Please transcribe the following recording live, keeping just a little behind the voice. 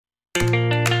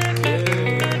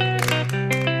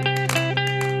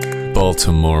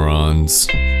Baltimoreans.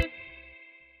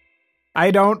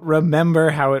 I don't remember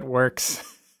how it works.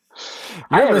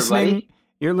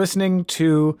 You're listening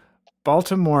to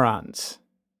Baltimoreans.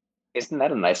 Isn't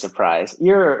that a nice surprise?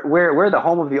 We're the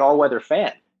home of the all-weather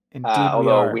fan. Indeed,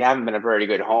 although we haven't been a very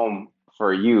good home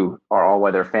for you, our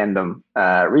all-weather fandom,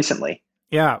 recently.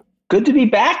 Yeah. Good to be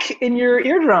back in your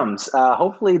eardrums.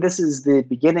 Hopefully this is the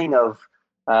beginning of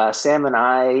Sam and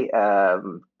I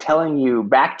telling you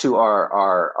back to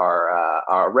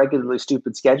our regularly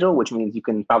stupid schedule, which means you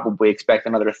can probably expect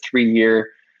another 3-year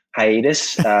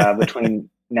hiatus between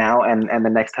now and the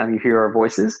next time you hear our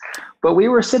voices. But we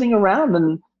were sitting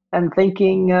around and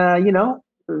thinking,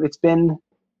 it's been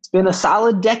a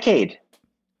solid decade.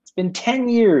 It's been 10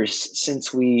 years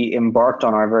since we embarked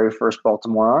on our very first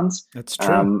Baltimoreans. That's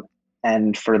true.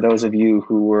 And for those of you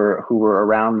who were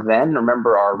around then,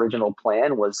 remember our original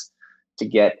plan was to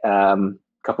get a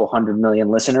couple 100 million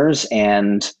listeners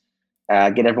and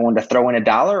get everyone to throw in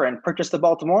 $1 and purchase the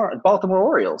Baltimore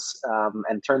Orioles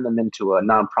and turn them into a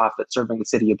nonprofit serving the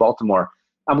city of Baltimore.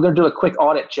 I'm going to do a quick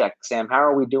audit check, Sam. How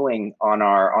are we doing on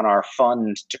our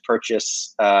fund to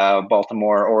purchase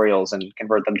Baltimore Orioles and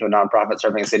convert them to a nonprofit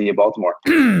serving the city of Baltimore?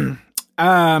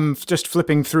 Just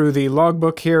flipping through the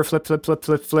logbook here,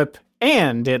 flip.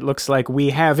 And it looks like we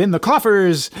have in the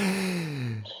coffers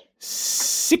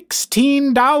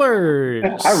 $16.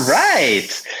 All right.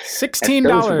 $16.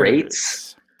 Those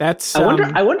rates. That's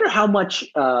I wonder how much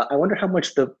the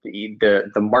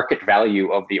market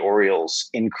value of the Orioles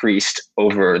increased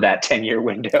over that 10-year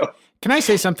window. Can I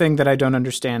say something that I don't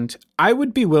understand? I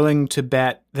would be willing to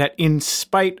bet that in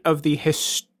spite of the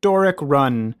historic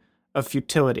run of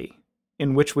futility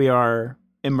in which we are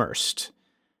immersed,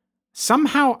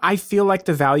 somehow I feel like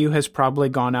the value has probably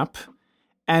gone up.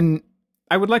 And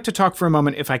I would like to talk for a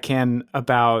moment, if I can,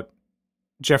 about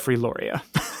Jeffrey Loria.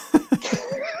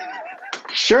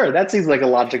 Sure, that seems like a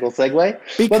logical segue.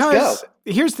 Because let's go.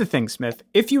 Here's the thing, Smith.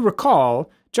 If you recall,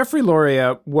 Jeffrey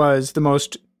Loria was the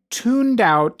most tuned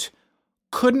out,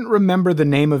 couldn't remember the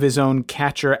name of his own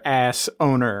catcher-ass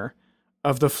owner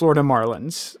of the Florida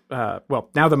Marlins.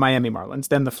 Now the Miami Marlins,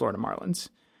 then the Florida Marlins.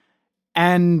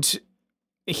 And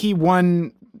he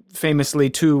won famously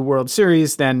 2 World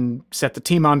Series, then set the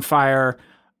team on fire,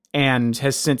 and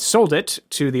has since sold it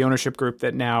to the ownership group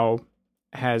that now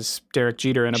has Derek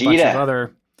Jeter and a bunch of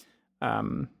other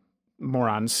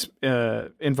morons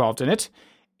involved in it.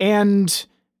 And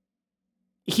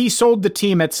he sold the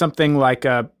team at something like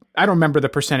I don't remember the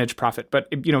percentage profit, but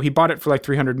he bought it for like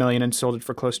 $300 million and sold it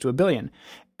for close to $1 billion.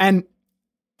 And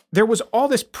there was all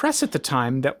this press at the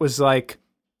time that was like,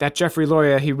 that Jeffrey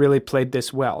Loria, he really played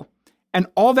this well. And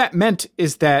all that meant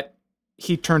is that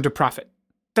he turned a profit.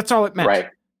 That's all it meant. Right.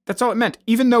 That's all it meant.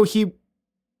 Even though he,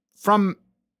 from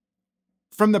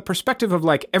the perspective of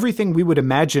like everything we would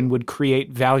imagine would create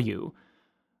value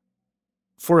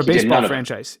for a baseball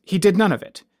franchise, he did none of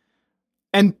it.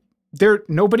 And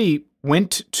nobody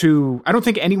went to, I don't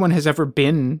think anyone has ever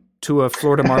been to a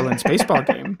Florida Marlins baseball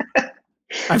game.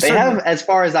 They have, as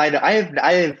far as I know, I have,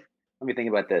 let me think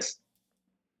about this.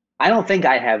 I don't think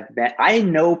I have met, I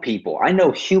know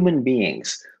human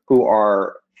beings who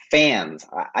are fans.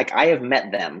 I have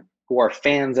met them who are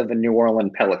fans of the New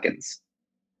Orleans Pelicans,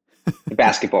 the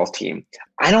basketball team.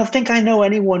 I don't think I know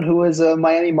anyone who is a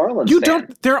Miami Marlins fan.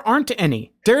 There aren't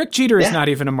any. Derek Jeter is not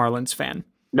even a Marlins fan.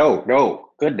 No,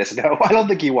 goodness, no. I don't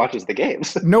think he watches the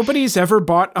games. Nobody's ever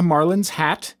bought a Marlins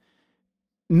hat.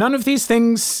 None of these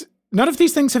things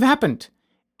have happened.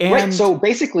 And right. So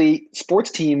basically, sports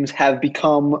teams have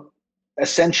become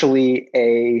essentially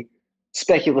a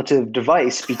speculative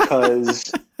device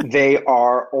because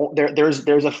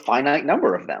there's a finite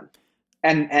number of them,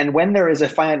 and when there is a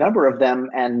finite number of them,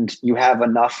 and you have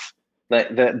enough,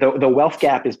 the wealth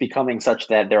gap is becoming such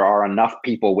that there are enough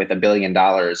people with $1 billion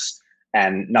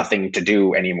and nothing to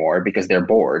do anymore because they're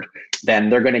bored, then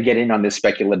they're going to get in on this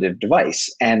speculative device,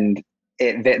 and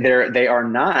they are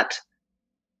not.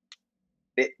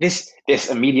 This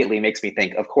immediately makes me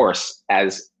think, of course,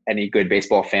 as any good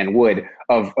baseball fan would,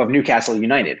 of Newcastle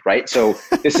United, right? So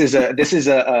this is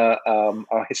a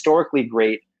historically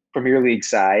great Premier League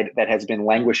side that has been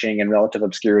languishing in relative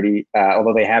obscurity,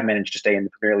 although they have managed to stay in the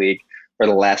Premier League for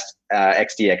the last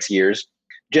XDX years.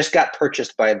 Just got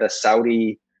purchased by the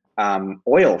Saudi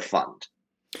oil fund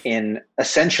in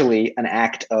essentially an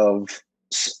act of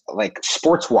like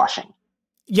sports washing.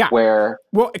 Yeah.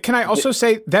 Well, can I also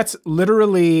say that's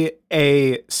literally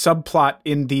a subplot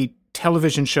in the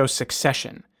television show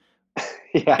Succession.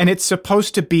 Yeah. And it's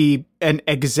supposed to be an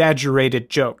exaggerated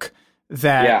joke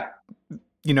that,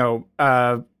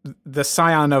 the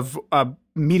scion of a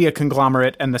media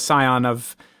conglomerate and the scion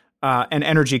of an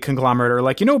energy conglomerate are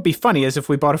like, it'd be funny as if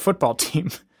we bought a football team.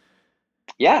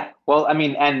 Yeah. Well, I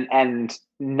mean, and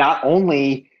not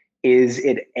only is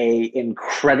it a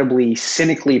incredibly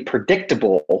cynically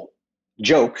predictable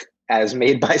joke as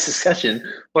made by Succession,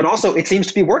 but also it seems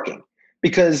to be working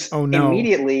because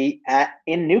immediately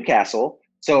in Newcastle.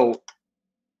 So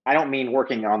I don't mean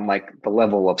working on like the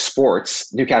level of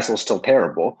sports. Newcastle is still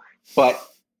terrible, but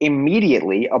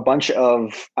immediately a bunch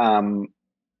of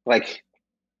like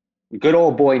good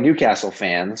old boy Newcastle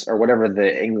fans, or whatever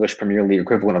the English Premier League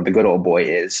equivalent of the good old boy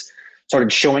is,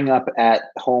 started showing up at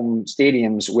home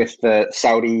stadiums with the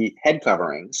Saudi head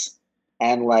coverings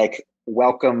and like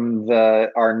welcome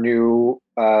our new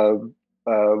oil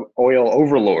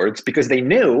overlords, because they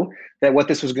knew that what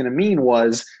this was going to mean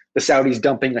was the Saudis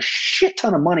dumping a shit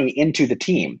ton of money into the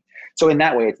team. So in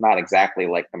that way, it's not exactly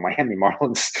like the Miami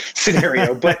Marlins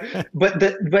scenario, but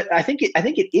I think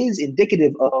it is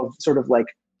indicative of sort of like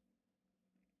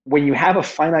when you have a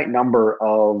finite number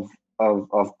of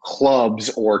clubs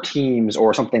or teams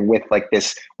or something with like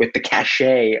this, with the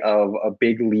cachet of a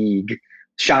big league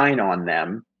shine on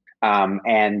them,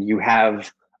 and you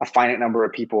have a finite number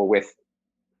of people with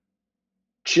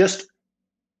just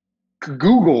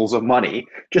googles of money,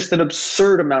 just an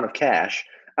absurd amount of cash.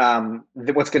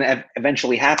 What's going to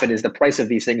eventually happen is the price of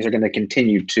these things are going to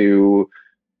continue to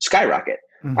skyrocket.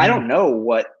 Mm-hmm. I don't know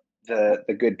what the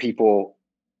good people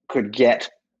could get.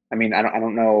 I mean, I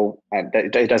don't know.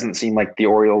 It doesn't seem like the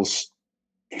Orioles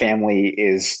family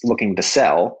is looking to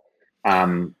sell,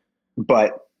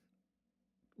 but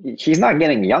he's not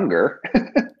getting younger.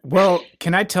 Well,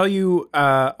 can I tell you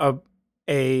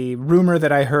a rumor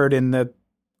that I heard in the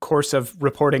course of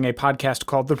reporting a podcast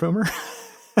called The Rumor?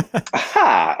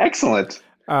 Aha, excellent.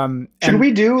 Should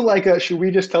we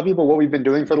just tell people what we've been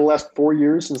doing for the last 4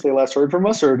 years since they last heard from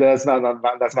us, or that's not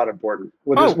important?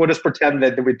 We'll just pretend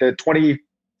that the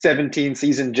 2017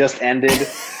 season just ended,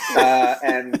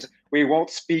 and we won't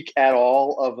speak at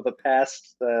all of the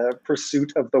past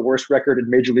pursuit of the worst record in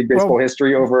Major League Baseball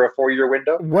history over a 4-year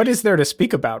window. What is there to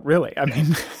speak about, really? I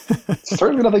mean,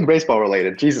 certainly nothing baseball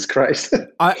related. Jesus Christ.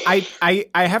 I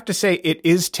have to say, it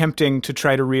is tempting to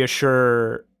try to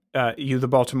reassure you, the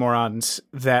Baltimoreans,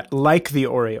 that like the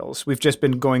Orioles, we've just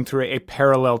been going through a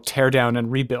parallel teardown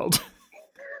and rebuild.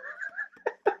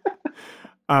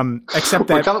 Except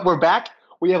that we're back.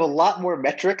 We have a lot more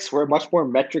metrics. We're a much more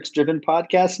metrics-driven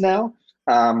podcast now.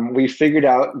 We figured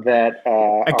out that...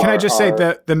 Can I just say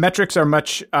that the metrics are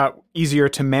much easier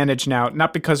to manage now,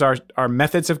 not because our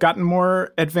methods have gotten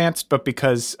more advanced, but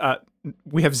because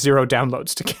we have 0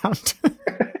 downloads to count.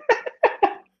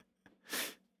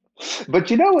 But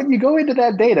when you go into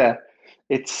that data,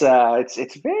 it's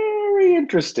very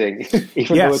interesting,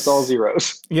 even though it's all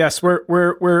zeros. Yes,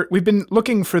 we've been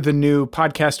looking for the new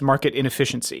podcast market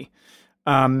inefficiency.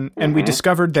 And we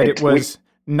discovered that it was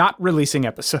not releasing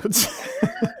episodes.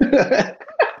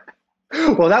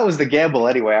 Well, that was the gamble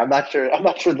anyway. I'm not sure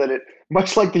that it,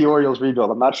 much like the Orioles rebuild,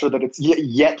 I'm not sure that it's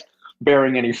yet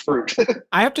bearing any fruit.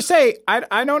 I have to say,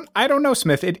 I don't know,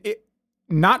 Smith. It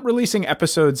not releasing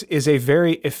episodes is a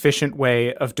very efficient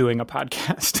way of doing a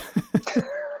podcast.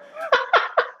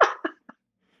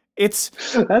 That's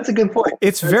a good point.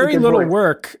 It's very little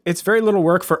work. It's very little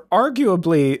work for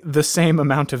arguably the same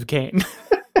amount of gain.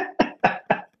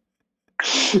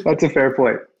 That's a fair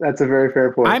point. That's a very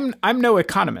fair point. I'm no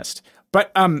economist,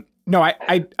 but no,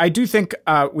 I do think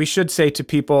we should say to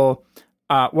people,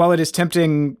 while it is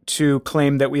tempting to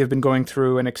claim that we have been going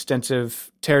through an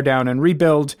extensive teardown and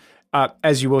rebuild,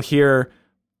 as you will hear,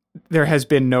 there has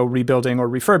been no rebuilding or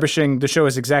refurbishing. The show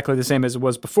is exactly the same as it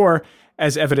was before,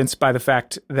 as evidenced by the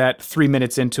fact that 3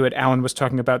 minutes into it, Alan was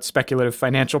talking about speculative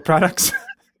financial products.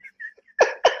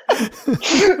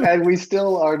 And we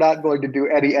still are not going to do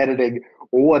any editing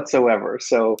whatsoever.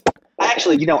 So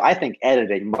actually, I think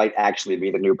editing might actually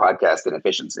be the new podcast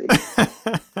inefficiency.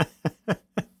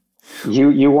 Since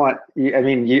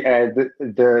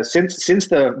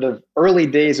the early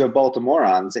days of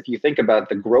Baltimoreans, if you think about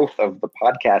the growth of the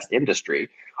podcast industry,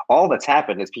 all that's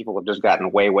happened is people have just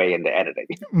gotten way, way into editing.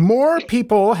 More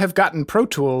people have gotten Pro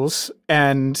Tools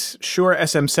and Shure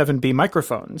SM7B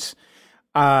microphones.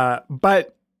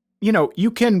 But, you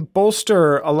can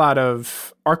bolster a lot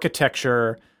of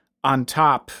architecture on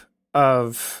top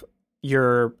of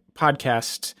your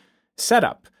podcast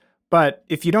setup. But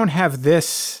if you don't have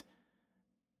this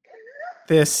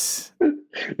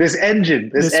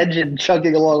engine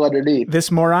chugging along underneath, this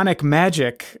moronic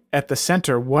magic at the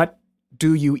center, what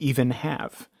do you even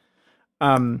have?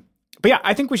 But yeah,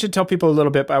 I think we should tell people a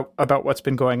little bit about what's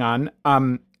been going on.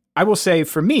 I will say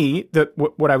for me that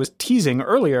what I was teasing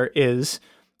earlier is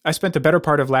I spent the better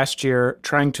part of last year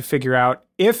trying to figure out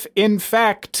if, in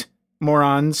fact,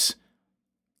 morons,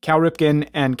 Cal Ripken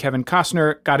and Kevin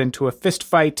Costner got into a fist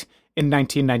fight in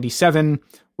 1997,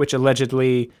 which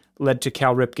allegedly led to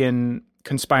Cal Ripken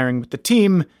conspiring with the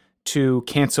team to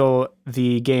cancel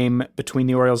the game between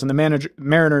the Orioles and the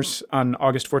Mariners on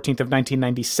August 14th of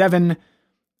 1997.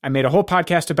 I made a whole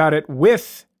podcast about it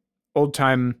with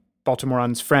old-time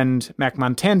Baltimoreans friend Mac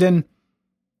Montandon,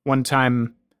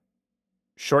 one-time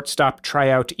shortstop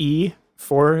tryout E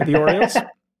for the Orioles.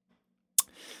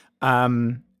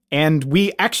 And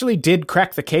we actually did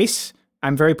crack the case.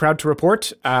 I'm very proud to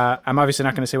report. I'm obviously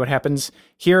not going to say what happens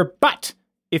here, but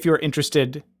if you're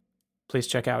interested, please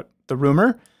check out The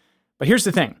Rumor. But here's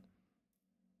the thing.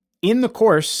 In the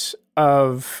course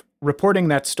of reporting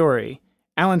that story,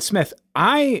 Alan Smith,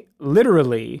 I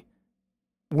literally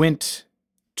went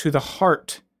to the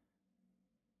heart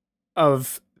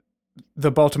of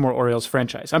the Baltimore Orioles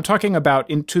franchise. I'm talking about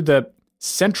into the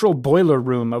central boiler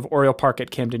room of Oriole Park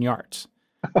at Camden Yards.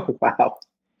 Oh, wow.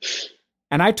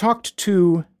 And I talked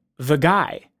to the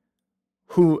guy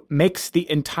who makes the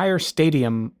entire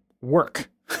stadium work.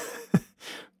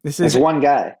 It's one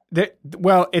guy.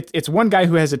 It's one guy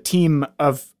who has a team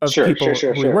of people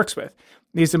who he works with.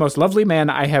 He's the most lovely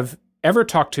man I have ever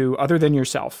talked to other than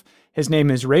yourself. His name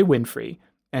is Ray Winfrey,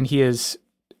 and he is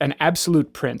an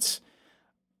absolute prince.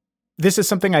 This is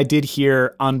something I did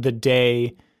hear on the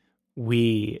day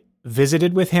we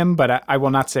visited with him, but I will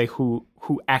not say who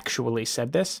actually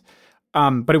said this.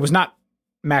 But it was not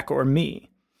Mac or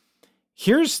me.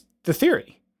 Here's the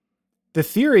theory. The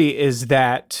theory is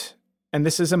that, and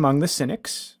this is among the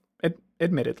cynics,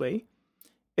 admittedly,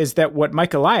 is that what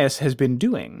Mike Elias has been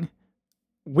doing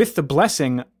with the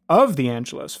blessing of the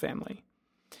Angelos family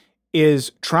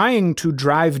is trying to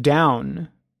drive down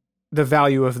the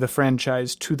value of the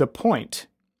franchise to the point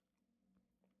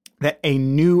that a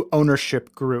new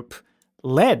ownership group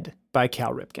led by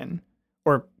Cal Ripken,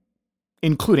 or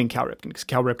including Cal Ripken, because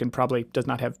Cal Ripken probably does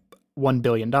not have $1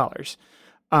 billion,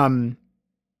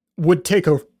 would take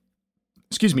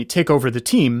over the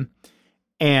team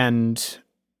and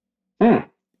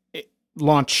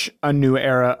launch a new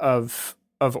era of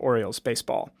Orioles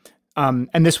baseball.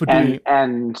 And this would be...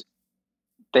 And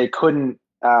they couldn't,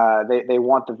 they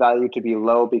want the value to be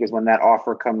low because when that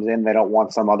offer comes in, they don't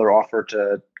want some other offer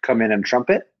to come in and trump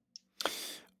it?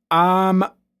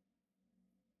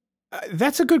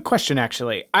 That's a good question,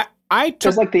 actually.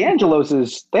 Because like the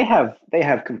Angeloses, they have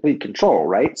complete control,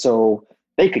 right? So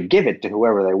they could give it to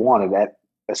whoever they wanted at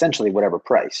essentially whatever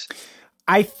price.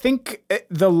 I think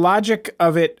the logic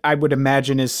of it, I would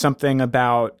imagine, is something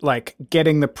about like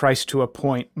getting the price to a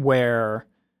point where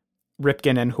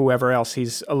Ripken and whoever else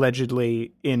he's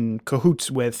allegedly in cahoots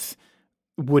with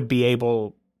would be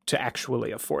able to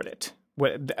actually afford it.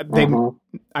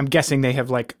 I'm guessing they have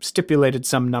like stipulated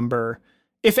some number.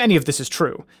 If any of this is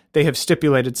true, they have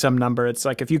stipulated some number. It's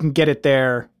like, if you can get it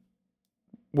there,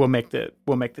 we'll make the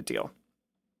deal.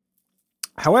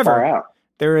 However,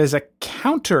 there is a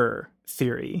counter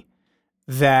theory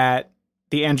that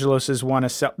the Angeloses want to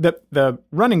sell. The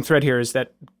running thread here is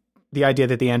that the idea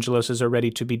that the Angeloses are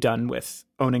ready to be done with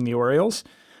owning the Orioles,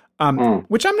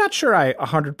 which I'm not sure I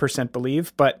 100%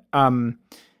 believe, but because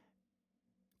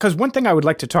one thing I would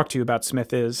like to talk to you about,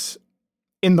 Smith, is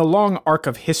in the long arc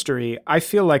of history, I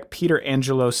feel like Peter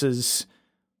Angelos's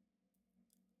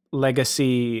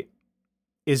legacy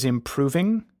is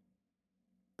improving.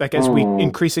 Like as we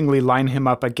increasingly line him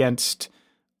up against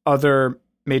other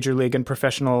major league and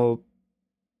professional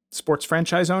sports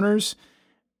franchise owners.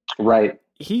 Right.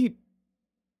 He,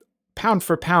 pound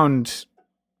for pound,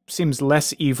 seems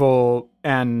less evil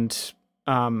and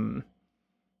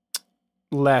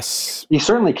less... He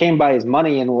certainly came by his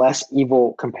money in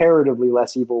comparatively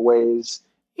less evil ways.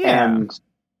 Yeah. And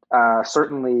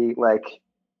certainly like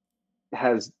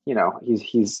has,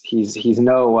 he's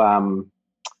no...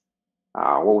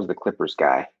 what was the Clippers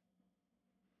guy?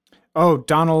 Oh,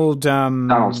 Donald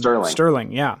Sterling.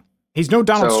 Sterling, yeah. He's no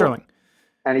Donald Sterling.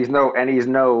 And he's no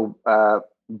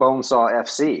Bonesaw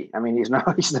FC. I mean, he's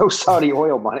no Saudi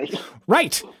oil money.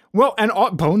 Right. Well, and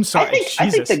Bonesaw. I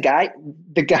think the guy,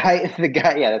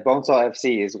 yeah, the Bonesaw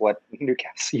FC is what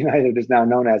Newcastle United is now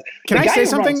known as. Can I say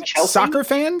something? Soccer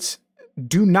fans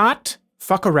do not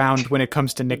fuck around when it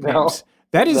comes to nicknames. No.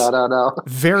 That is No.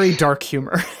 very dark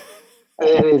humor.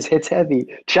 It is. It's heavy.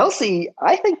 Chelsea.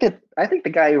 I think the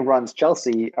guy who runs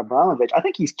Chelsea, Abramovich, I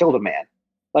think he's killed a man.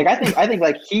 Like I think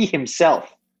like he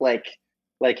himself like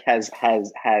has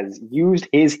used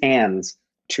his hands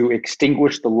to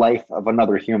extinguish the life of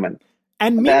another human.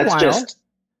 And meanwhile, that's just,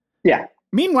 yeah.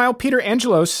 Meanwhile, Peter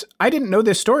Angelos, I didn't know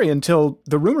this story until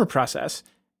the rumor process.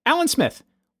 Alan Smith,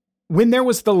 when there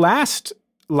was the last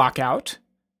lockout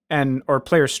or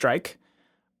players' strike,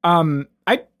 I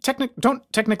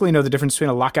don't technically know the difference between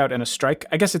a lockout and a strike.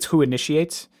 I guess it's who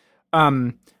initiates.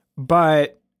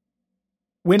 But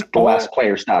when the last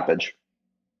player stoppage.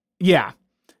 Yeah.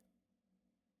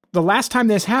 The last time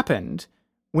this happened,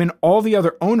 when all the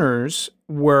other owners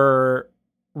were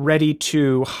ready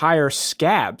to hire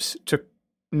scabs to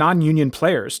non-union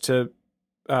players to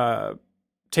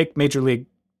take major league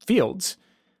fields,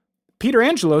 Peter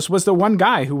Angelos was the one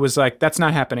guy who was like, that's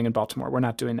not happening in Baltimore. We're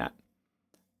not doing that.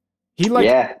 He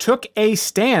took a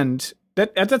stand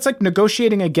that's like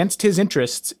negotiating against his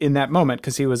interests in that moment,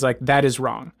 because he was like, that is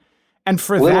wrong. And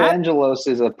for that, Angelos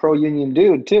is a pro-union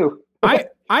dude too.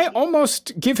 I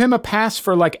almost give him a pass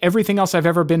for like everything else I've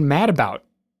ever been mad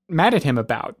at him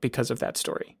about because of that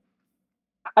story.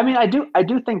 I mean, I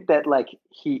do think that like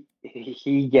he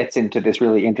gets into this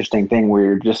really interesting thing where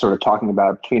you're just sort of talking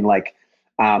about between like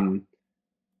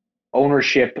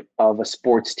ownership of a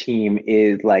sports team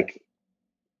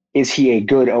is he a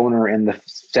good owner in the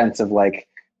sense of like,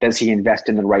 does he invest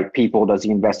in the right people? Does he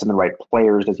invest in the right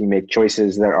players? Does he make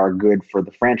choices that are good for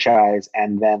the franchise?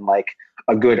 And then like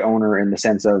a good owner in the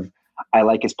sense of, I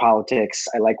like his politics.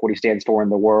 I like what he stands for in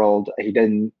the world. He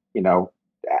didn't,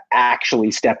 actually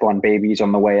step on babies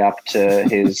on the way up to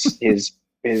his,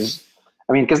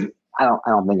 I mean, cause I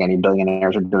don't think any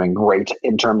billionaires are doing great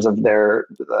in terms of their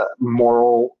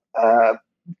moral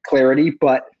clarity,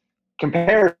 but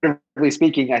comparatively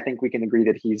speaking, I think we can agree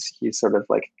that he's sort of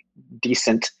like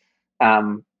decent.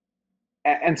 And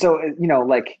so,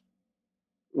 like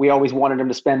we always wanted him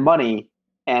to spend money,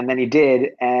 and then he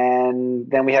did. And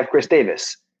then we have Chris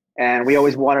Davis, and we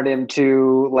always wanted him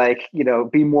to like,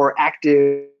 be more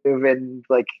active and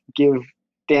like give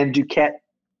Dan Duquette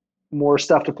more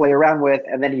stuff to play around with.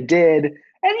 And then he did.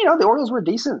 And, the Orioles were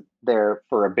decent there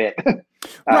for a bit.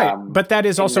 Right. But that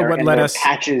is also what led us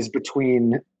patches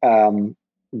between the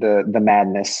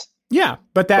madness. Yeah.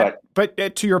 But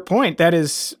to your point,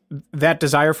 that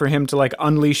desire for him to like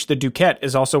unleash the Duquette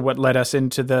is also what led us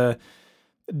into the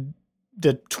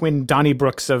twin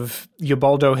Donnybrooks of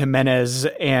Ubaldo Jimenez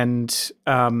and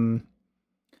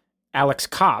Alex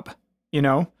Cobb,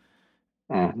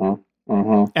 Mm-hmm.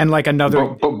 Mm-hmm. And like another,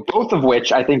 both of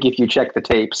which I think if you check the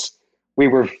tapes, we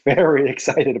were very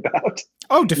excited about.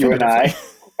 Oh, definitively.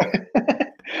 You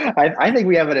and I think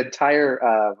we have an entire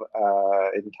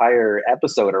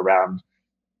episode around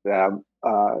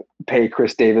pay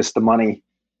Chris Davis the money.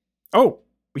 Oh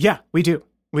yeah, we do.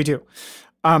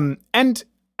 And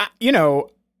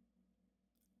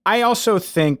I also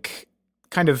think,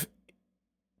 kind of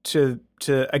to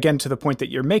the point that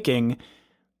you're making,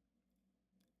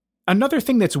 another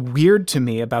thing that's weird to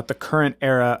me about the current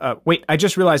era. Wait, I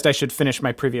just realized I should finish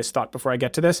my previous thought before I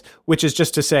get to this, which is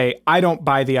just to say, I don't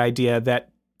buy the idea that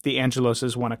the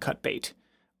Angeloses want to cut bait,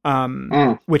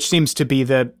 which seems to be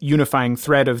the unifying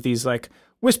thread of these like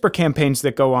whisper campaigns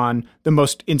that go on. The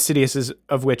most insidious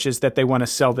of which is that they want to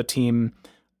sell the team,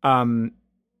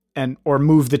 or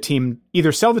move the team,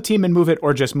 either sell the team and move it,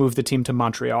 or just move the team to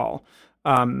Montreal,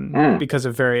 because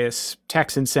of various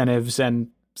tax incentives, and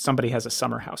somebody has a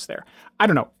summer house there. I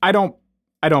don't know. I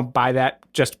don't buy that,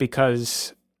 just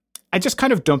because I just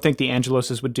kind of don't think the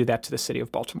Angeloses would do that to the city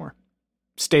of Baltimore,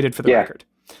 stated for the record.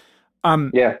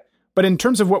 Yeah. But in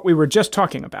terms of what we were just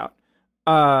talking about,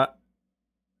 but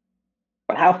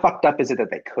how fucked up is it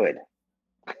that they could?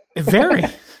 Very,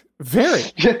 very.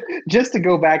 Just to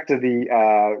go back to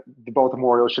the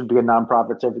Baltimore Orioles should be a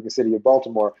nonprofit serving the city of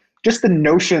Baltimore. Just the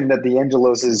notion that the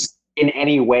Angeloses in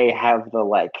any way have the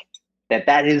like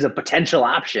that is a potential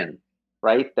option,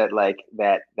 right? That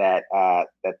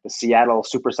the Seattle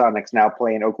Supersonics now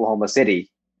play in Oklahoma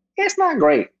City. It's not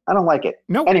great. I don't like it.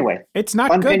 No. Anyway, it's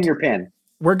not unpin good. your pin.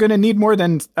 We're going to need more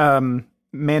than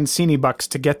Mancini bucks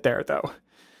to get there, though.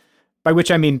 By which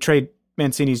I mean trade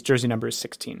Mancini's jersey number is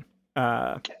 16.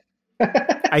 I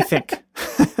think.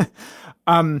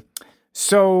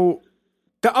 So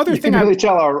the other thing you can really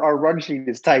tell our run sheet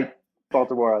is tight,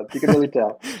 Baltimore. You can really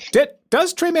tell.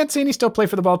 Does Trey Mancini still play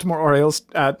for the Baltimore Orioles?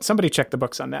 Somebody check the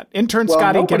books on that. Intern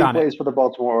Scotty, get on it. Nobody plays for the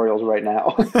Baltimore Orioles right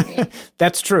now.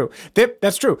 That's true.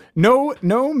 That's true. No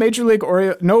major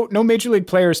league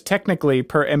players technically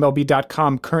per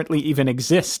MLB.com currently even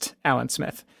exist. Alan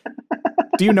Smith,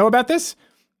 do you know about this?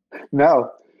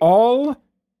 No. All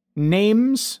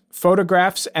names,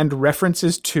 photographs, and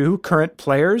references to current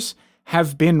players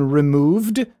have been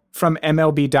removed from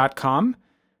MLB.com.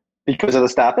 Because of the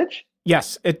stoppage?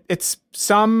 Yes. It's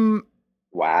some...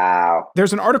 Wow.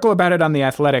 There's an article about it on The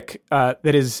Athletic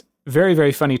that is very,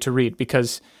 very funny to read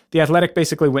because The Athletic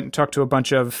basically went and talked to a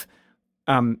bunch of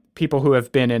people who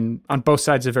have been on both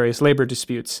sides of various labor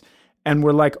disputes and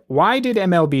were like, why did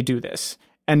MLB do this?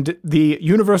 And the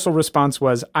universal response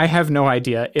was, I have no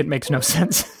idea. It makes no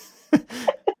sense.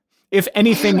 If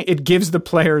anything, it gives the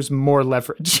players more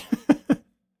leverage.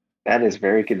 That is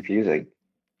very confusing.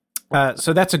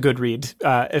 So that's a good read,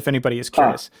 if anybody is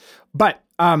curious. But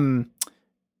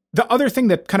the other thing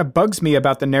that kind of bugs me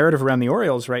about the narrative around the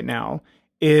Orioles right now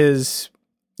is,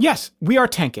 yes, we are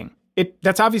tanking.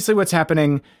 That's obviously what's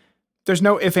happening. There's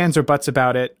no ifs, ands, or buts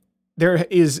about it. There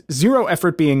is zero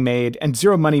effort being made and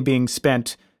zero money being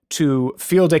spent to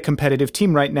field a competitive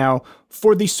team right now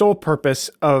for the sole purpose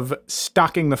of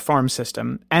stocking the farm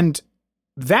system. And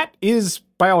that is,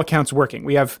 by all accounts, working.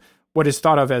 We have what is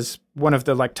thought of as one of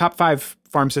the top 5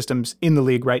 farm systems in the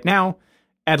league right now.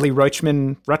 Adley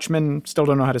Rutschman, still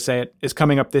don't know how to say it, is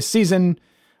coming up this season.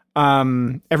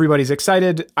 Everybody's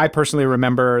excited. I personally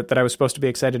remember that I was supposed to be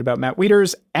excited about Matt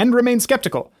Wieters and remain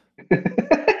skeptical.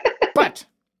 But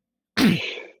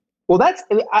well,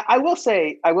 I will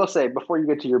say before you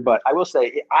get to your but, I will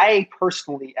say I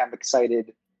personally am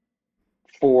excited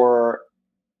for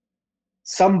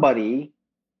somebody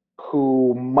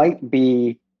who might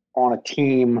be on a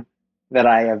team that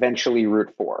I eventually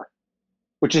root for,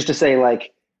 which is to say,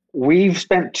 we've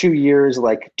spent 2 years,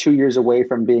 2 years away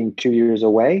from being 2 years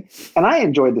away. And I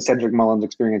enjoyed the Cedric Mullins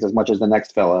experience as much as the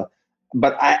next fella.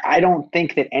 But I don't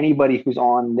think that anybody who's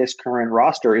on this current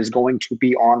roster is going to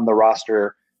be on the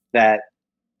roster that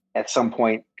at some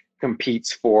point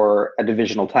competes for a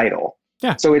divisional title.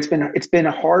 Yeah. So it's been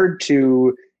hard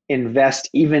to invest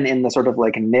even in the sort of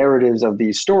narratives of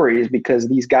these stories because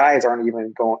these guys aren't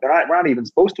even going, we're not even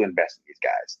supposed to invest in these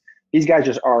guys. These guys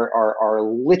just are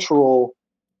literal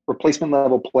replacement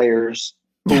level players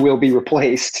who will be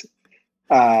replaced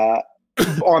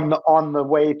on the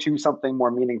way to something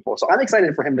more meaningful. So I'm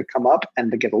excited for him to come up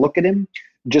and to get a look at him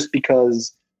just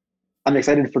because I'm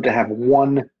excited to have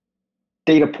one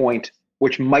data point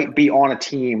which might be on a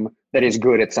team that is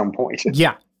good at some point.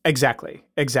 Yeah, exactly.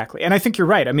 And I think you're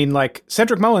right. I mean,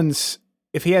 Cedric Mullins,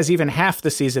 if he has even half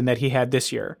the season that he had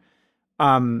this year,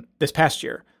 this past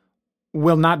year,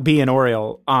 will not be an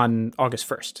Oriole on August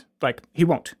 1st. He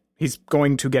won't. He's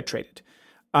going to get traded.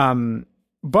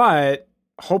 But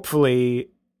hopefully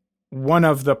one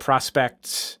of the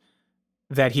prospects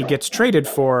that he gets traded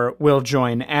for will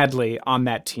join Adley on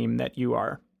that team that you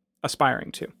are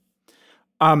aspiring to.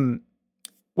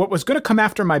 What was going to come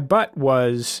after my butt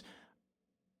was,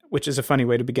 which is a funny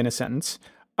way to begin a sentence.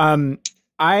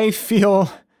 I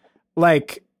feel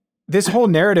like this whole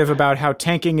narrative about how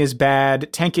tanking is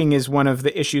bad, tanking is one of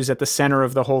the issues at the center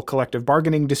of the whole collective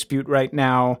bargaining dispute right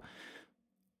now.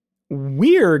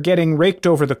 We're getting raked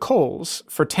over the coals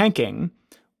for tanking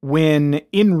when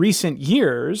in recent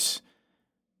years,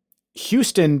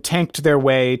 Houston tanked their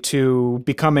way to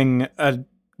becoming a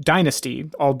dynasty,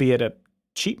 albeit a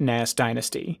cheating-ass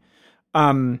dynasty.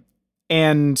 And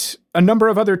a number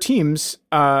of other teams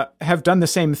have done the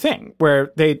same thing,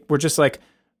 where they were just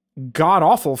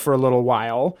god-awful for a little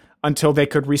while until they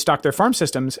could restock their farm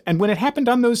systems. And when it happened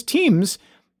on those teams,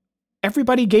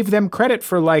 everybody gave them credit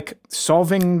for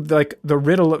solving the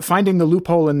riddle, finding the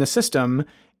loophole in the system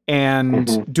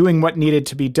and doing what needed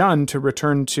to be done to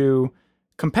return to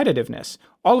competitiveness.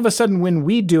 All of a sudden, when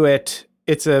we do it,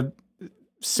 it's a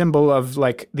symbol of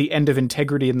the end of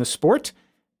integrity in the sport.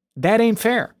 That ain't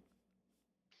fair.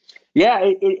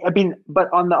 Yeah. I mean,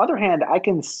 but on the other hand, I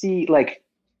can see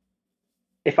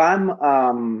if I'm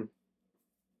a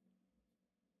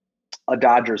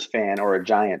Dodgers fan or a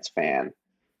Giants fan,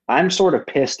 I'm sort of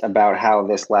pissed about how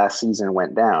this last season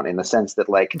went down in the sense that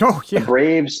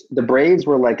the Braves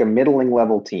were a middling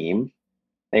level team.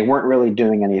 They weren't really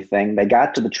doing anything. They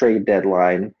got to the trade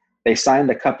deadline. They signed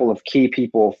a couple of key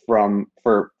people for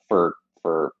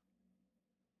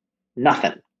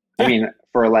nothing. Yeah. I mean,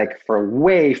 for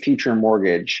way future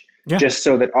mortgage, just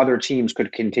so that other teams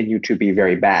could continue to be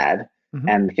very bad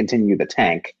and continue the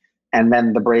tank. And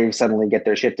then the Braves suddenly get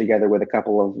their shit together with a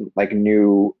couple of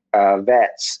new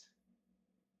vets,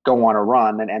 go on a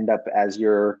run and end up as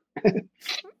your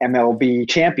MLB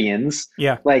champions.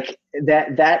 Yeah.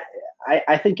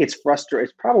 I think it's frustrating.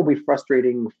 It's probably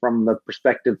frustrating from the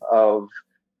perspective of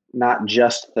not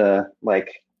just the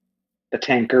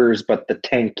tankers, but the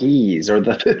tankies or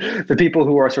the people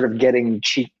who are sort of getting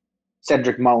cheap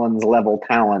Cedric Mullins level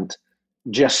talent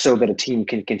just so that a team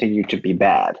can continue to be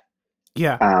bad.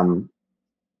 Yeah.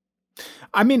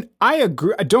 I mean, I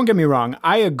agree. Don't get me wrong.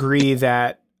 I agree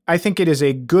that I think it is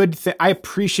a good thing. I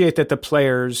appreciate that the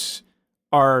players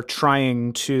are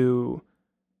trying to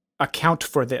account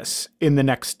for this in the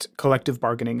next collective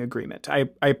bargaining agreement. I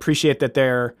appreciate that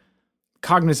they're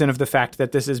cognizant of the fact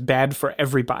that this is bad for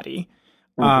everybody.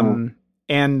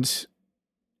 And,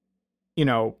 you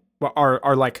know,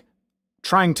 are like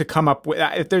trying to come up with,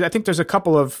 I think there's a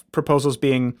couple of proposals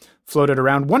being floated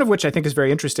around. One of which I think is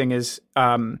very interesting is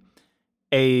a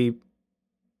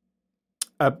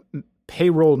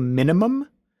payroll minimum.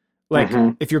 Like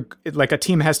if you're like a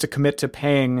team has to commit to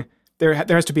paying, there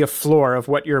has to be a floor of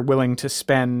what you're willing to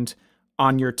spend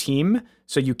on your team.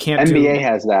 So you can't NBA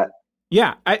has that.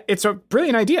 Yeah, it's a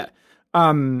brilliant idea.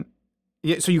 So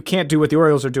you can't do what the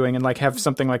Orioles are doing and like have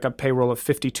something like a payroll of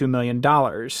 $52 million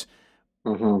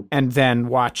and then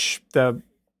watch the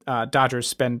Dodgers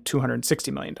spend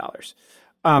 $260 million.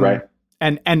 Right.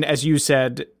 And as you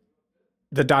said,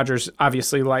 the Dodgers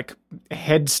obviously like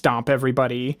head stomp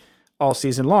everybody all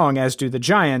season long, as do the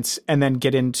Giants, and then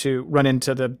run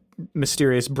into the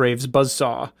mysterious Braves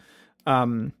buzzsaw.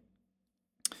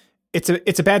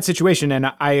 It's a bad situation,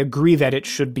 and I agree that it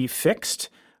should be fixed.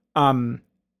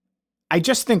 I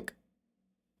just think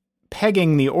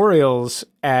pegging the Orioles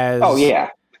as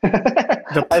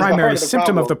the primary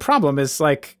symptom of the problem is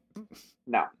like,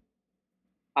 no,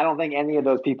 I don't think any of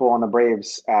those people on the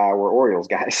Braves were Orioles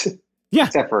guys. Yeah,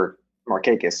 except for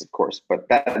Markakis, of course, but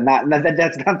that's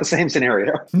not the same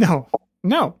scenario. No.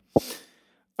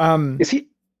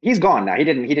 He's gone now. He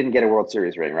didn't get a World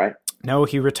Series ring, right? No,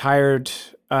 he retired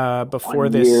before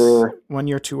 1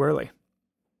 year too early.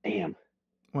 Damn.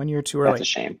 1 year too early. That's a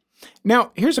shame.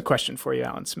 Now, here's a question for you,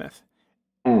 Alan Smith.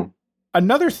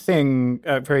 Another thing,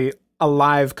 a very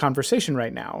alive conversation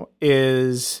right now,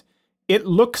 is it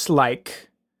looks like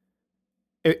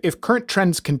if current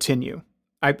trends continue,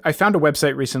 I found a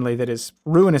website recently that is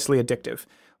ruinously addictive,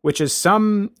 which is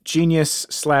some genius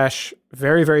 /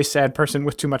 very, very sad person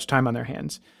with too much time on their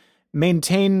hands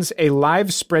maintains a live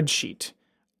spreadsheet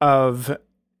of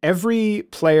every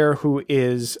player who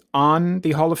is on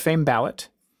the Hall of Fame ballot,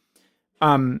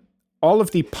 all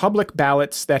of the public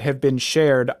ballots that have been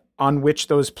shared on which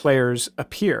those players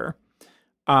appear,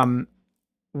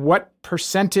 what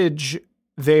percentage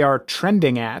they are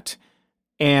trending at,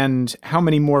 and how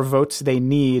many more votes they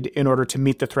need in order to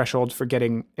meet the threshold for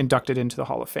getting inducted into the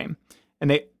Hall of Fame.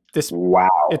 And it's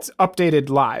updated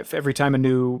live every time a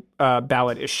new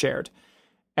ballot is shared.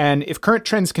 And if current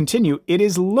trends continue, it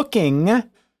is looking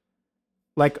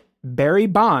like Barry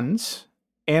Bonds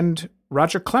and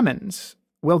Roger Clemens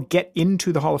will get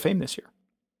into the Hall of Fame this year.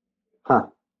 Huh.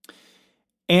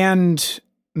 And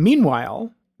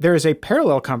meanwhile, there is a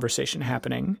parallel conversation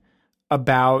happening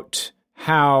about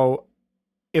how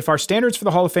if our standards for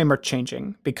the Hall of Fame are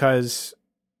changing because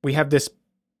we have this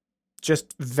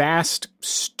just vast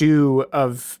stew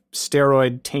of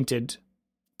steroid-tainted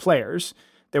players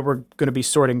that we're going to be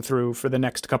sorting through for the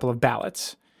next couple of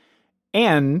ballots,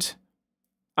 and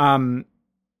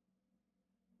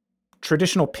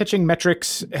traditional pitching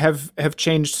metrics have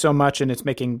changed so much, and it's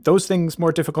making those things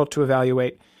more difficult to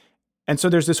evaluate. And so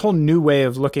there's this whole new way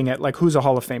of looking at like who's a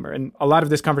Hall of Famer, and a lot of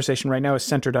this conversation right now is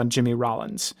centered on Jimmy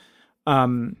Rollins,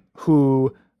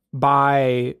 who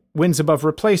by wins above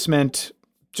replacement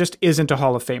just isn't a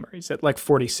Hall of Famer. He's at like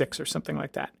 46 or something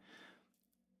like that.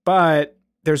 But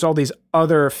there's all these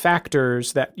other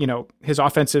factors that, you know, his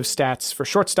offensive stats for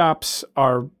shortstops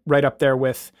are right up there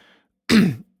with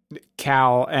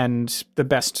Cal and the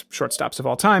best shortstops of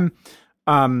all time.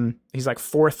 He's like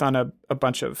fourth on a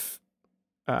bunch of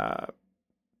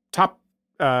top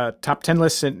 10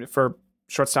 lists for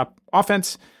shortstop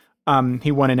offense.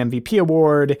 He won an MVP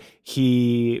award.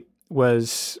 He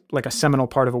was like a seminal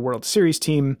part of a World Series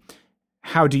team.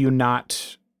 How do you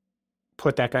not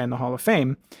put that guy in the Hall of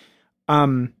Fame?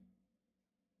 But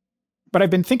I've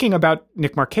been thinking about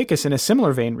Nick Markakis in a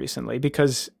similar vein recently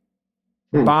because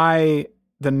by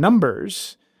the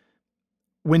numbers,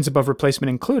 wins above replacement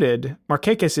included,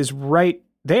 Markakis is right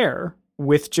there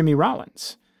with Jimmy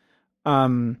Rollins.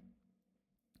 But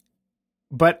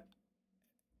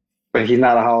he's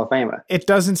not a Hall of Famer. It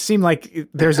doesn't seem like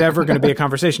there's ever going to be a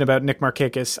conversation about Nick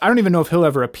Markakis. I don't even know if he'll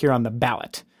ever appear on the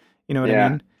ballot. You know what I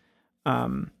mean?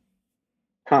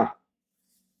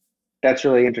 That's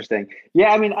really interesting. Yeah,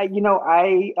 I mean, I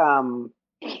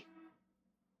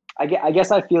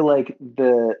guess I feel like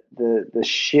the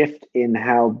shift in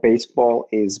how baseball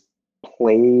is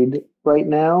played right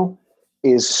now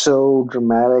is so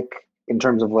dramatic in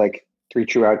terms of like 3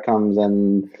 true outcomes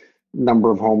and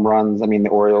number of home runs. I mean, the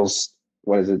Orioles,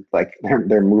 what is it like?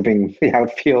 They're moving the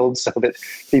outfield so that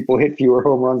people hit fewer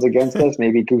home runs against us,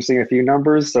 maybe goosing a few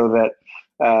numbers so that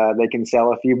they can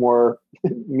sell a few more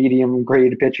medium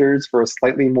grade pitchers for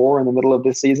slightly more in the middle of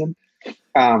this season.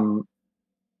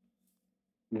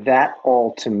 that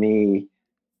all to me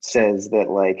says that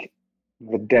like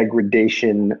the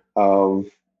degradation of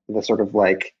the sort of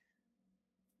like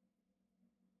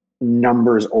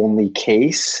numbers only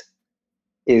case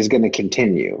is going to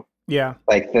continue. Yeah.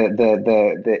 Like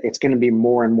the it's going to be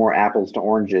more and more apples to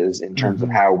oranges in terms of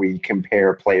how we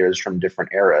compare players from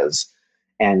different eras.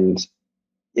 And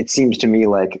it seems to me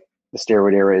like the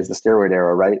steroid era is the steroid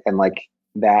era, right? And like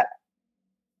that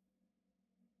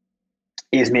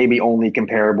is maybe only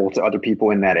comparable to other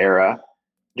people in that era,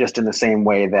 just in the same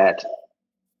way that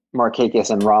Markakis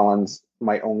and Rollins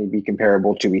might only be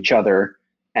comparable to each other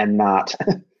and not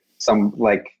some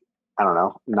like, I don't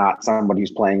know, not somebody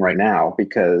who's playing right now,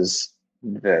 because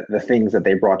the things that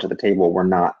they brought to the table were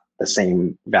not the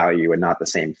same value and not the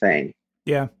same thing.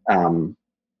 Yeah.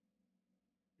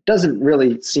 Doesn't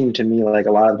really seem to me like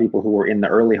a lot of people who were in the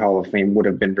early Hall of Fame would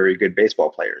have been very good baseball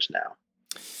players now.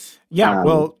 Yeah,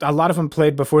 well, a lot of them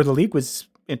played before the league was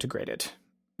integrated,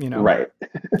 you know. Right.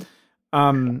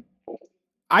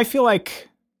 I feel like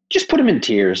just put them in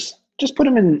tiers. Just put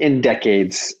them in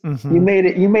decades. Mm-hmm.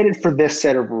 You made it for this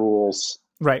set of rules,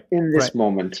 right, in this right.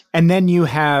 moment. And then you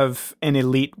have an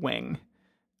elite wing,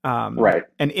 right?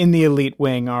 And in the elite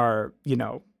wing are, you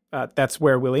know, that's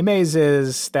where Willie Mays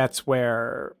is. That's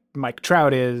where Mike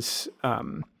Trout is.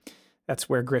 That's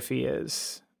where Griffey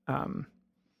is.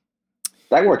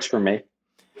 That works for me.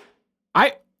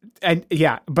 But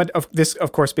this,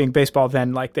 of course, being baseball,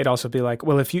 then like they'd also be like,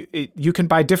 well, if you can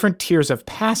buy different tiers of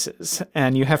passes,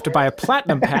 and you have to buy a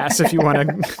platinum pass if you want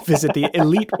to visit the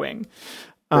elite wing.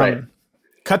 Right.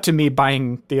 Cut to me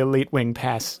buying the elite wing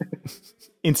pass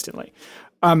instantly.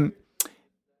 I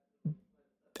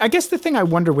guess the thing I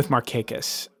wonder with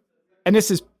Markakis, and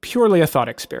this is purely a thought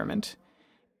experiment,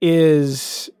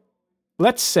 is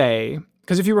let's say,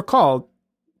 because if you recall,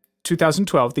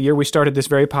 2012, the year we started this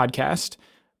very podcast,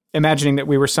 imagining that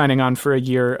we were signing on for a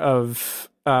year of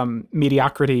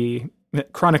mediocrity,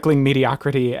 chronicling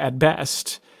mediocrity at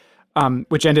best,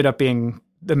 which ended up being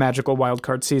the magical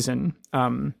wildcard season.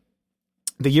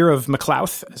 The year of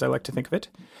McLouth, as I like to think of it.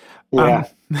 Yeah.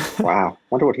 Wow.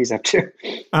 Wonder what he's up to.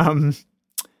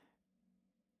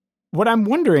 What I'm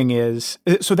wondering is,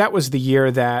 so that was the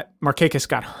year that Markakis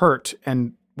got hurt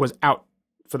and was out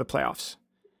for the playoffs.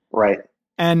 Right.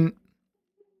 And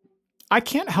I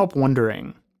can't help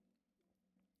wondering,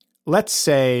 let's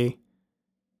say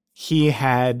he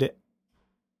had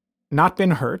not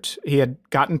been hurt. He had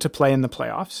gotten to play in the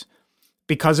playoffs.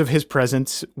 Because of his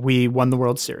presence, we won the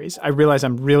World Series. I realize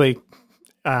I'm really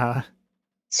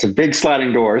some big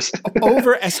sliding doors.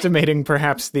 overestimating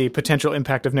perhaps the potential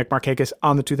impact of Nick Markakis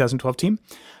on the 2012 team.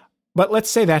 But let's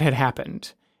say that had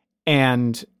happened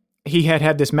and he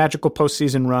had this magical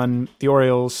postseason run. The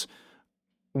Orioles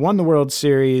won the World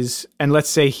Series, and let's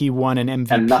say he won an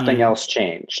MVP. And nothing else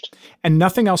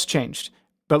changed.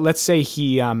 But let's say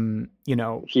he,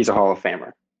 he's a Hall of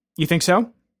Famer. You think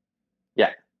so?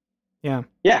 Yeah. Yeah.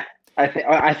 Yeah. I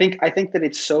think that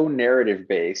it's so narrative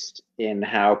based in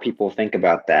how people think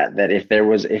about that if there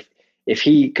was, if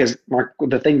he, because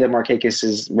the thing that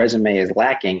Markakis's resume is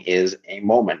lacking is a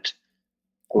moment,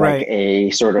 like a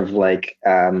sort of like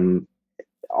on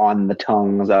the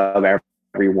tongues of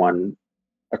everyone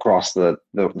across the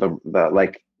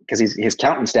like, because his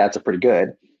counting stats are pretty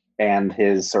good, and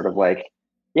his sort of like,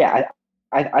 yeah,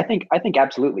 I think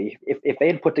absolutely, if they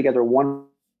had put together one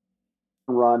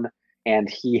run and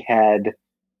he had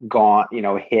gone,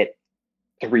 hit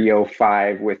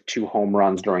 305 with 2 home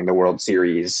runs during the World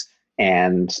Series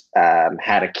and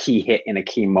had a key hit in a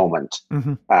key moment,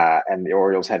 and the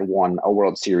Orioles had won a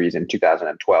World Series in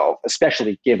 2012,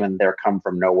 especially given their come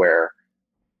from nowhere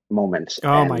moment.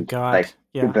 Oh my God.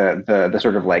 Like the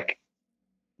sort of like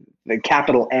the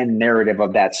capital N narrative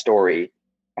of that story,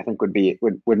 I think would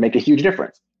make a huge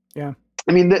difference. Yeah.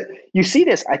 I mean, you see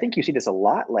this a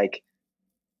lot, like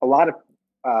a lot of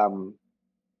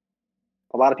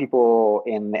people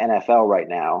in the NFL right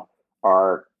now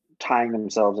are tying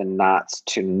themselves in knots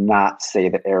to not say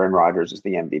that Aaron Rodgers is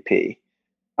the MVP.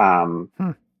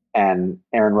 And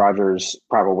Aaron Rodgers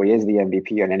probably is the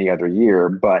MVP on any other year,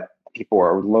 but people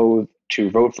are loath to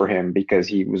vote for him because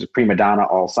he was a prima donna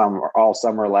all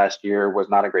summer last year, was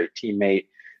not a great teammate,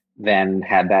 then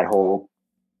had that whole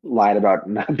lied about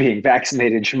not being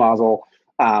vaccinated schmozzle,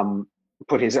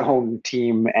 put his own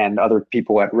team and other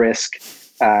people at risk.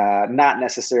 Not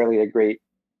necessarily a great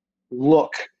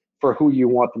look for who you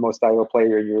want the most valuable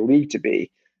player in your league to be.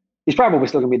 He's probably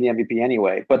still going to be the MVP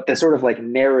anyway, but the sort of like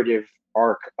narrative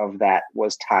arc of that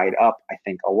was tied up, I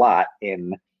think, a lot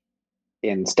in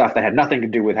stuff that had nothing to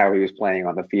do with how he was playing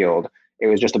on the field. It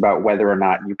was just about whether or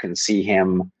not you can see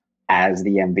him as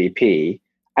the MVP.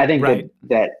 I think Right.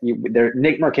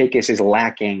 Nick Markakis is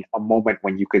lacking a moment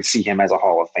when you could see him as a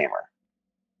Hall of Famer.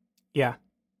 Yeah.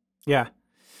 Yeah.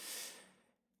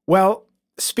 Well,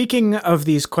 speaking of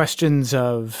these questions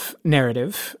of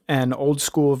narrative and old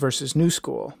school versus new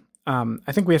school,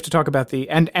 I think we have to talk about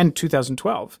and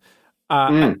 2012.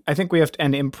 I think we have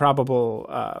and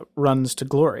improbable runs to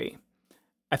glory.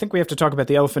 I think we have to talk about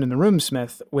the elephant in the room,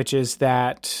 Smith, which is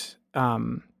that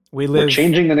we're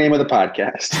changing the name of the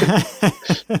podcast.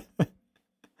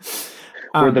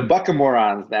 We're the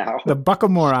Buckamorons now. The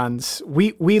Buckamorons.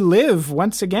 We live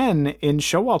once again in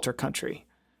Showalter country.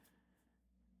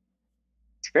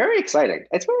 It's very exciting.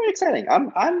 It's very exciting.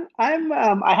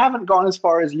 I haven't gone as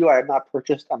far as you. I have not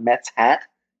purchased a Mets hat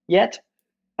yet.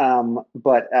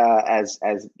 But as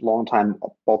longtime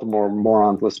Baltimore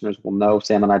Morons listeners will know,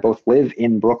 Sam and I both live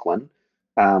in Brooklyn.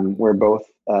 We're both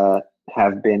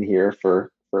have been here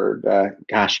for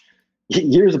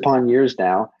years upon years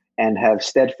now, and have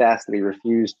steadfastly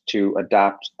refused to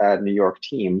adopt New York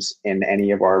teams in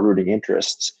any of our rooting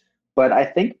interests. But I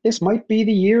think this might be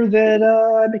the year that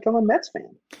I become a Mets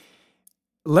fan.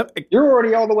 You're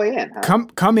already all the way in. Huh?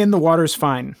 Come in. The water's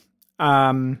fine.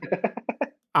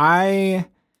 I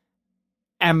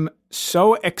am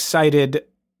so excited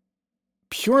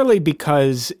purely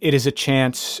because it is a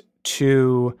chance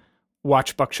to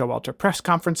watch Buck Showalter press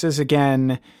conferences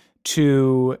again,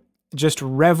 to just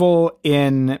revel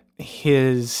in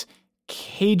his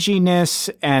caginess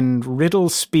and riddle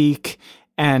speak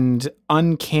and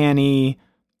uncanny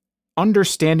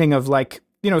understanding of, like,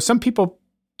 some people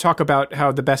talk about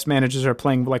how the best managers are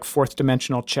playing like fourth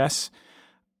dimensional chess.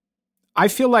 I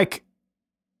feel like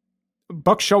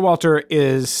Buck Showalter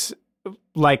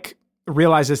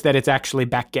realizes that it's actually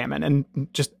backgammon and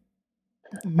just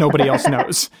nobody else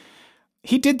knows.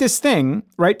 He did this thing,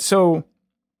 right? So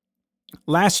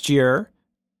last year,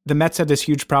 the Mets had this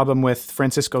huge problem with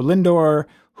Francisco Lindor,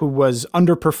 who was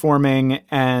underperforming,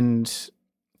 and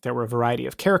there were a variety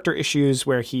of character issues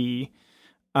where he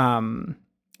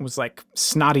was like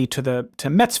snotty to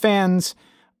Mets fans.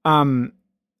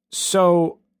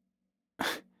 So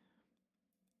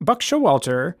Buck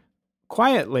Showalter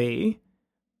quietly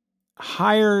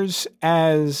hires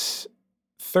as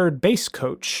third base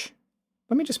coach.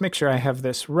 Let me just make sure I have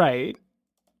this right.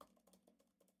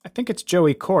 I think it's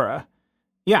Joey Cora.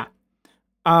 Yeah.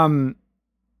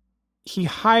 He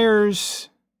hires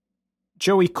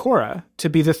Joey Cora to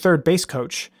be the third base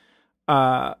coach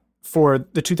for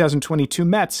the 2022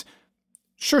 Mets.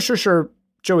 Sure.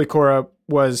 Joey Cora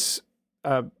was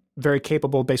a very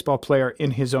capable baseball player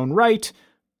in his own right.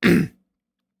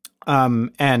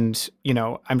 And,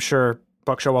 I'm sure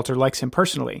Buck Showalter likes him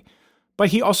personally. But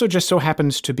he also just so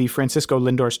happens to be Francisco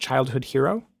Lindor's childhood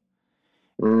hero.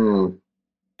 Mm.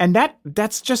 And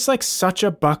that's just like such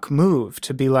a Buck move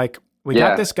to be like, we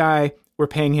got this guy, we're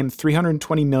paying him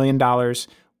 $320 million.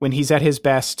 When he's at his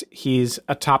best, he's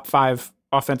a top 5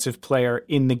 offensive player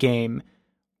in the game.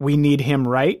 We need him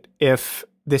right if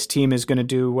this team is going to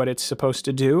do what it's supposed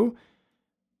to do.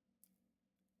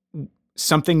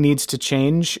 Something needs to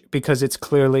change because it's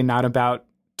clearly not about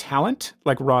talent,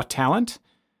 like raw talent.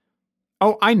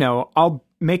 Oh, I know. I'll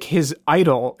make his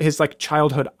idol, his like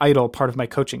childhood idol, part of my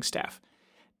coaching staff.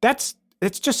 It's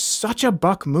just such a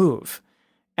Buck move.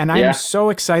 And I'm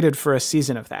so excited for a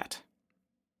season of that.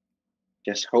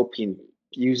 Just hope he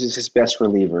uses his best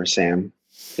reliever, Sam.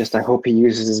 I hope he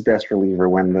uses his best reliever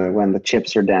when the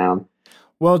chips are down.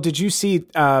 Well, did you see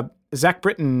Zach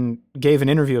Britton gave an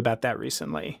interview about that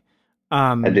recently?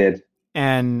 I did.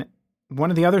 And one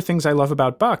of the other things I love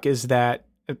about Buck is that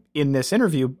in this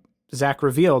interview, Zach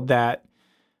revealed that,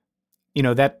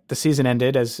 that the season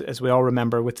ended, as we all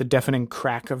remember, with the deafening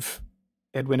crack of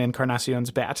Edwin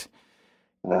Encarnacion's bat.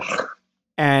 Ugh.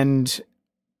 And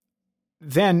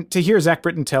then to hear Zach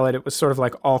Britton tell it, it was sort of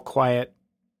like all quiet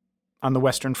on the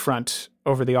Western Front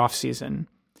over the offseason.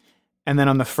 And then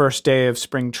on the first day of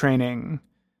spring training,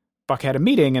 Buck had a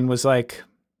meeting and was like,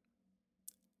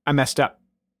 I messed up.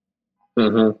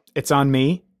 Mm-hmm. It's on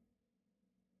me.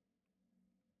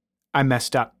 I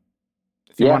messed up.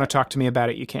 If you want to talk to me about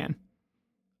it, you can.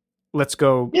 Let's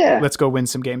go. Yeah. Let's go win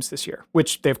some games this year,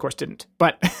 which they of course didn't.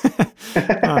 But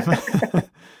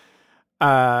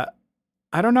I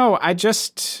don't know.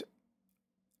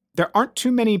 There aren't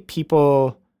too many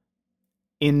people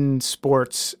in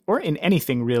sports or in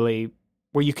anything really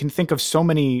where you can think of so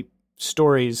many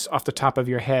stories off the top of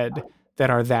your head that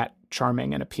are that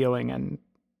charming and appealing and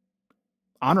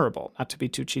honorable, not to be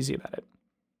too cheesy about it.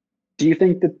 Do you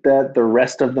think that the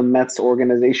rest of the Mets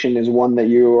organization is one that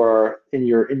you are in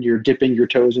your dipping your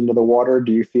toes into the water?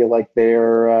 Do you feel like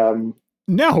they're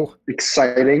No.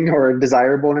 exciting or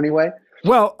desirable in any way?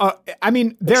 Well, I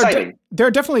mean, Exciting. there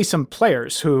are definitely some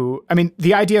players who, I mean,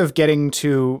 the idea of getting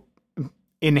to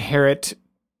inherit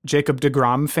Jacob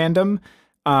deGrom fandom.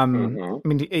 I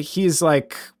mean, he's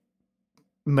like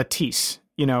Matisse,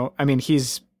 you know. I mean,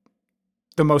 he's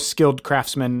the most skilled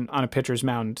craftsman on a pitcher's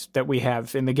mound that we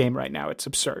have in the game right now. It's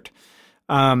absurd.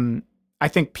 I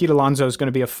think Pete Alonso is going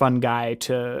to be a fun guy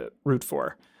to root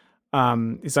for.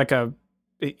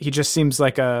 He just seems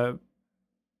like a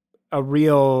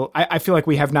real, I feel like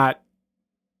I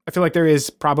feel like there is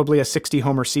probably a 60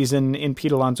 homer season in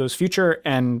Pete Alonso's future.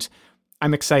 And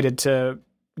I'm excited to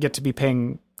get to be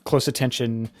paying close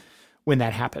attention when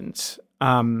that happens.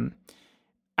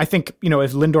 I think, you know,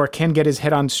 if Lindor can get his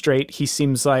head on straight, he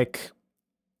seems like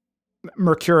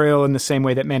mercurial in the same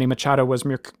way that Manny Machado was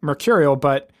mercurial,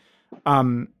 but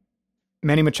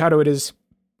Manny Machado at his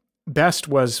best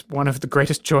was one of the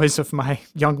greatest joys of my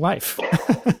young life.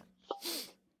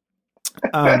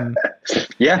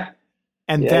 Yeah.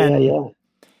 And then,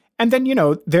 you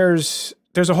know, there's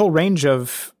a whole range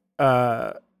of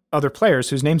other players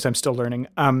whose names I'm still learning,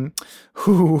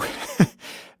 who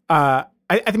I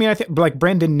mean, I think like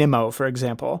Brandon Nimmo, for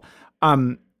example.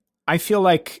 I feel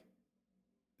like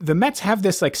the Mets have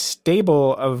this like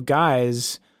stable of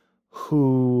guys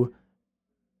who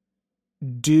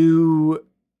do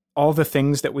all the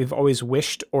things that we've always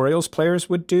wished Orioles players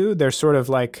would do. They're sort of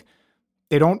like,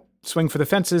 they don't swing for the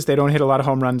fences. They don't hit a lot of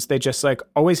home runs. They just like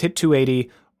always hit 280,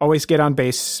 always get on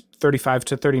base 35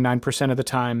 to 39% of the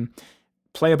time,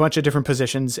 play a bunch of different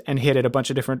positions and hit at a bunch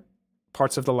of different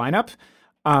parts of the lineup.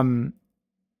 And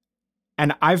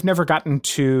I've never gotten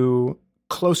to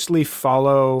closely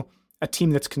follow a team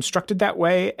that's constructed that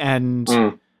way.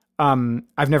 And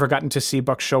I've never gotten to see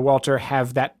Buck Showalter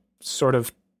have that sort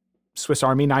of Swiss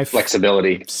Army knife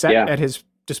flexibility set at his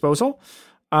disposal.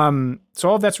 So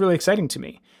all of that's really exciting to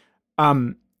me.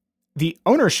 The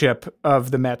ownership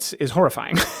of the Mets is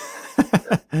horrifying.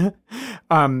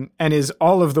 And is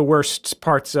all of the worst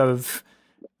parts of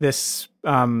this,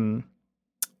 you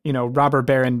know, robber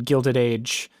baron Gilded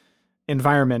Age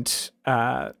environment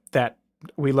that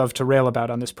we love to rail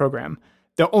about on this program.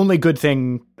 The only good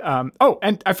thing,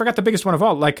 and I forgot the biggest one of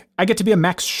all, like I get to be a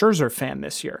Max Scherzer fan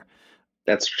this year.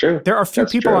 That's true. There are few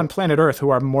people on planet Earth who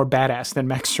are more badass than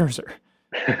Max Scherzer.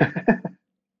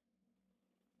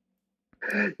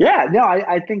 Yeah, no,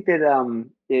 I think that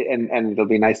and it'll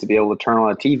be nice to be able to turn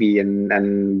on a TV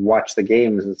and watch the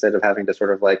games instead of having to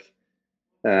sort of like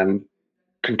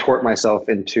contort myself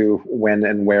into when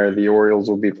and where the Orioles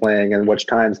will be playing and which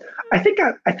times. I'll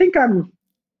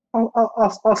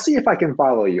see if I can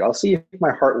follow you. I'll see if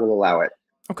my heart will allow it.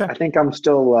 Okay. I think I'm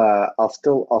still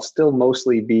I'll still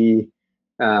mostly be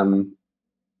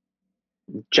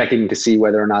checking to see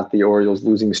whether or not the Orioles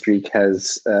losing streak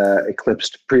has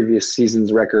eclipsed previous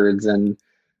season's records. And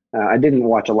I didn't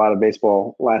watch a lot of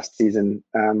baseball last season.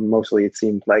 Mostly it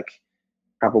seemed like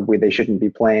probably they shouldn't be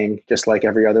playing, just like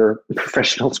every other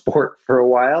professional sport, for a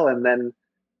while. And then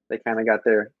they kind of got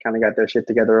their shit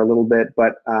together a little bit.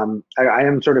 But I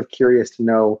am sort of curious to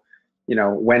know, you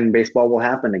know, when baseball will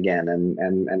happen again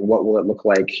and what will it look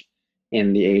like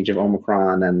in the age of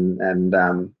Omicron and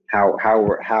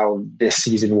how this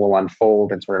season will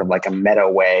unfold in sort of like a meta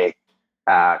way,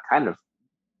 kind of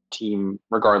team,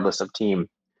 regardless of team.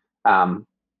 But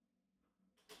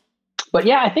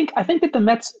yeah, I think that the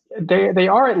Mets, they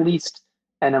are at least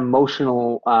an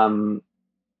emotional,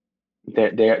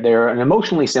 they're an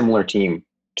emotionally similar team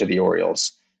to the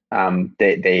Orioles.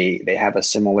 They have a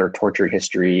similar tortured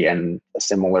history and a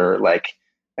similar like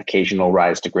occasional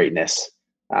rise to greatness.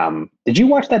 Did you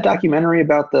watch that documentary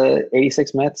about the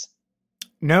 '86 Mets?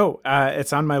 No,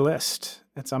 it's on my list.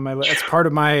 It's on my list. It's part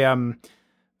of my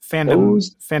fandom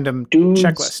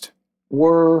checklist.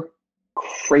 Were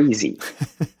crazy.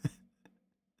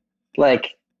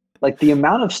 like the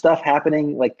amount of stuff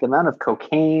happening, like the amount of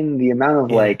cocaine, the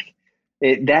amount of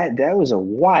that was a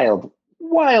wild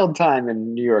time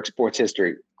in New York sports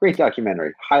history. Great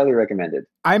documentary. Highly recommended.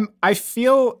 I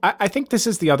think this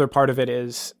is the other part of it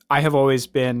is I have always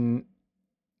been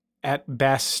at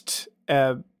best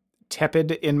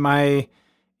tepid in my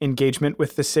engagement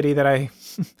with the city that I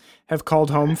have called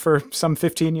home for some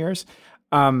 15 years.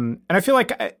 And I feel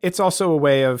like it's also a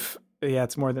way of,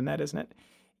 it's more than that, isn't it?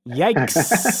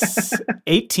 Yikes.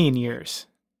 18 years.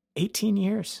 18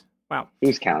 years. Wow.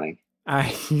 Who's counting?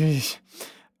 I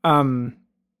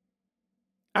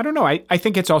don't know. I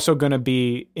think it's also going to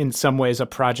be in some ways a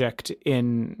project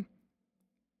in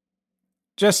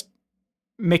just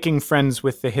making friends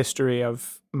with the history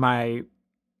of my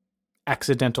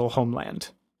accidental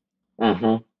homeland.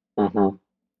 Mm-hmm. Mm-hmm.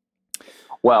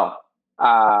 Well,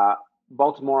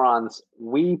 Baltimoreans,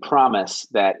 we promise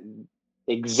that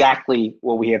exactly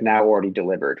what we have now already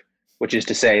delivered, which is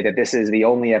to say that this is the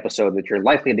only episode that you're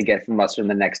likely to get from us in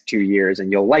the next 2 years,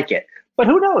 and you'll like it. But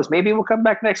who knows? Maybe we'll come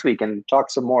back next week and talk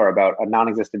some more about a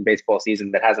non-existent baseball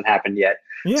season that hasn't happened yet.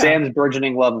 Yeah. Sam's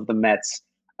burgeoning love of the Mets.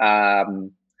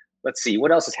 Let's see.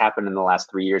 What else has happened in the last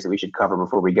 3 years that we should cover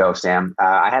before we go, Sam?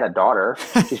 I had a daughter.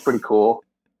 She's pretty cool.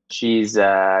 She's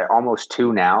almost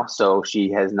 2 now, so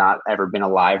she has not ever been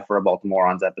alive for a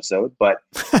Baltimoreans episode. But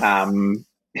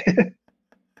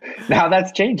now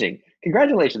that's changing.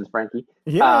 Congratulations, Frankie.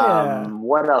 Yeah.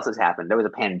 What else has happened? There was a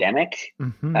pandemic.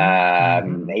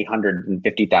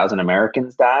 850,000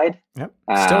 Americans died. Yep.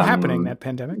 Still happening, that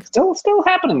pandemic. Still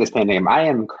happening, this pandemic. I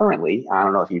am currently, I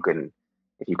don't know if you can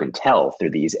tell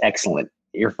through these excellent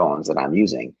earphones that I'm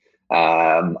using,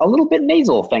 a little bit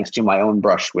nasal thanks to my own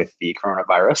brush with the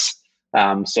coronavirus.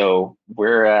 So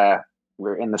we're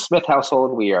in the Smith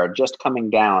household. We are just coming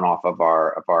down off of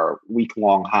our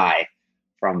week-long high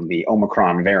from the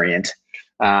Omicron variant.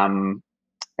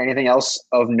 Anything else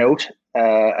of note?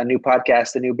 A new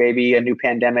podcast, a new baby, a new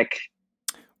pandemic?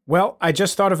 Well, I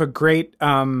just thought of a great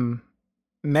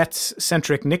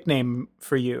Mets-centric nickname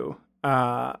for you,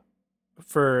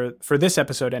 for this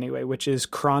episode anyway, which is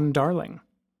Cron Darling.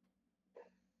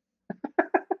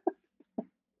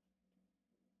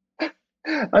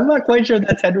 I'm not quite sure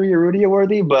that's Henry Urrutia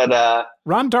worthy, but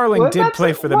Ron Darling did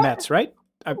play for the Mets, right?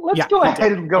 Let's go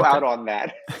ahead and go out on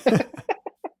that.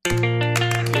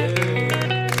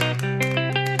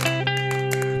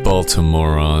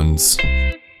 Baltimoreans.